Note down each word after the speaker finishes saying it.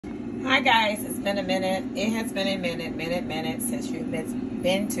Hi guys, it's been a minute. It has been a minute since you've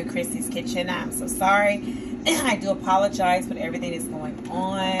been to Chrissy's Kitchen. I'm so sorry. I do apologize, but everything is going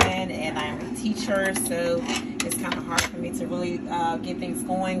on, and I am a teacher, so it's kind of hard for me to really get things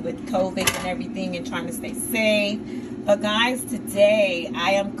going with COVID and everything and trying to stay safe. But guys, today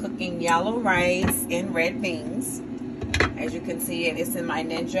I am cooking yellow rice and red beans. As you can see, it's in my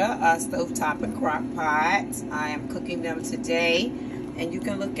Ninja stovetop and crock pot. I am cooking them today. And you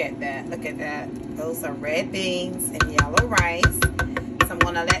can look at that. Look at that. Those are red beans and yellow rice. So I'm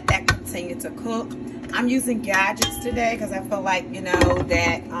going to let that continue to cook. I'm using gadgets today because I feel like, you know,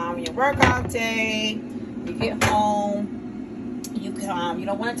 that you work all day, you get home, you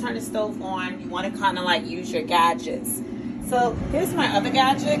don't want to turn the stove on. You want to kind of like use your gadgets. So here's my other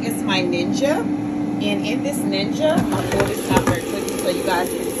gadget. It's my Ninja. And in this Ninja, I'll pull this out very quickly so you guys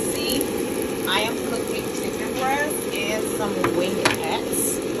can see. I am cooking chicken breast and some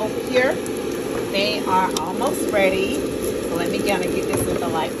wingettes over here. They are almost ready. So let me kind of get this in the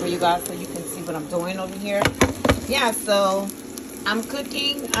light for you guys so you can see what I'm doing over here. Yeah, so I'm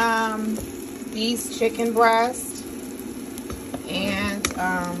cooking these chicken breasts, and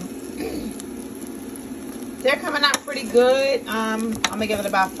they're coming out pretty good. I'm gonna give it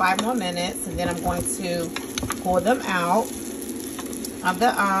about 5 more minutes, and then I'm going to pull them out of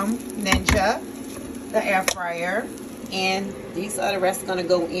the Ninja, the air fryer, and these are the rest going to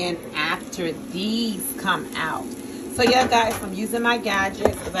go in after these come out. So yeah guys, I'm using my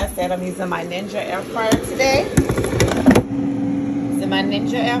gadgets. As I said, I'm using my Ninja air fryer today. Using my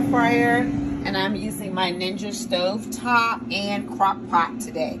Ninja air fryer, and I'm using my Ninja stove top and crock pot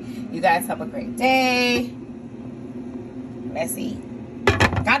today. You guys have a great day. Let's eat.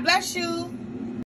 God bless you.